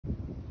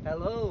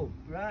Hello,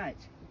 right.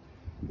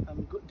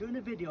 I'm doing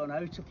a video on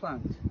how to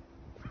plant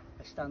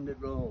a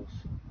standard rose.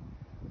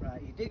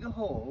 Right, you dig a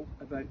hole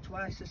about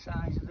twice the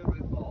size of the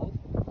root ball,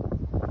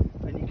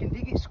 and you can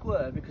dig it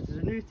square because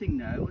there's a new thing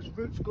now. As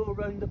roots go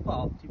around the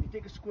pot, if you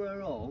dig a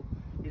square hole,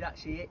 it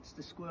actually hits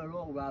the square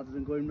hole rather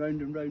than going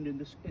round and round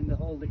in the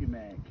hole that you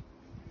make.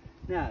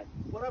 Now,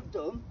 what I've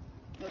done,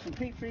 got some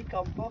peat-free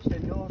compost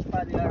endorsed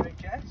by the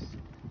RHS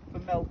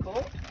from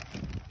Melcourt.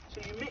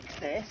 So you mix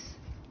this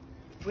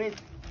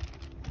with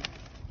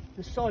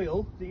the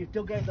soil that you've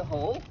dug out the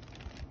hole,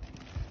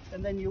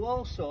 and then you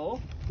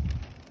also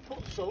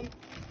put some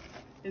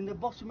in the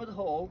bottom of the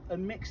hole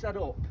and mix that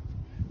up.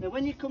 Now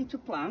when you come to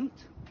plant,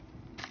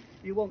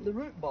 you want the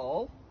root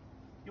ball,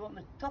 you want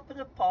the top of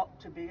the pot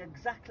to be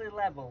exactly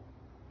level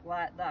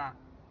like that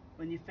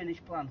when you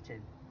finish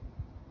planting.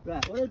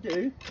 Right, what I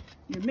do,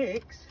 you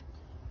mix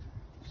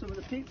some of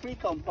the peat-free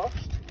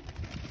compost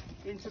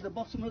into the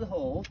bottom of the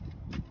hole.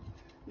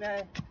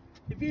 Now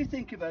if you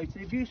think about it,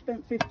 if you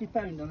spent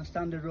 £50 on a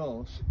standard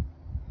rose,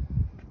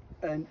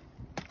 and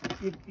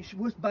it's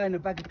worth buying a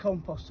bag of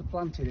compost to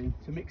plant it in,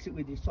 to mix it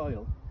with your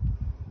soil.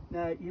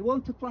 Now you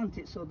want to plant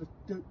it so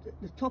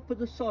the top of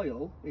the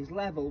soil is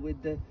level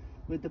with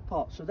the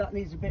pot, so that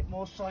needs a bit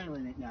more soil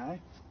in it now.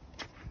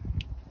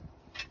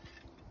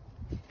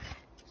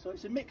 So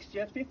it's a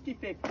mixture,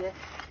 50-50,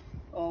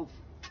 of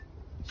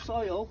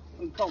soil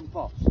and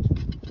compost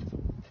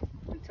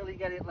until you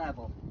get it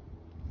level,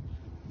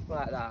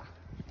 like that.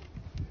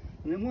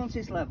 And then once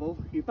it's level,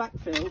 you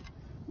backfill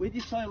with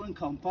your soil and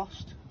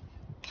compost,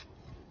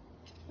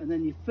 and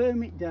then you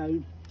firm it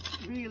down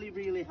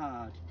really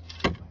hard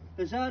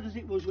as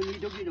it was when you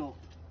dug it up,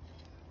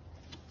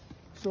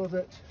 so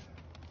that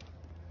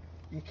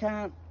you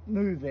can't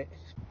move it.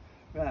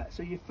 Right,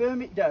 so you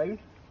firm it down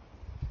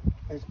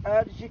as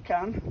hard as you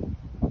can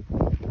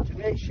to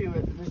make sure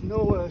that there's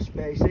no air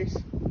spaces,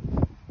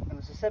 and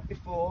as I said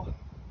before,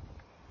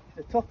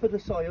 the top of the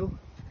soil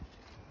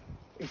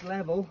is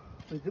level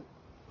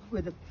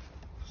with the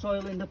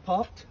soil in the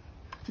pot.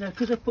 Now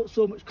because I've put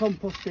so much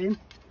compost in,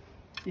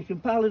 you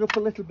can pile it up a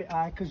little bit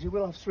high because you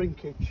will have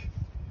shrinkage,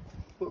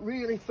 but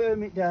really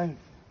firm it down.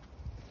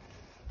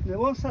 Now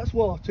once that's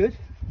watered,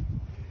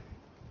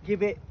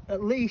 give it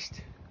at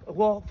least a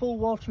full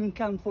watering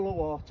can full of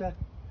water,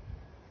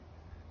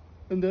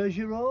 and there's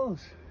your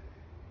rose.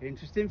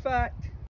 Interesting fact.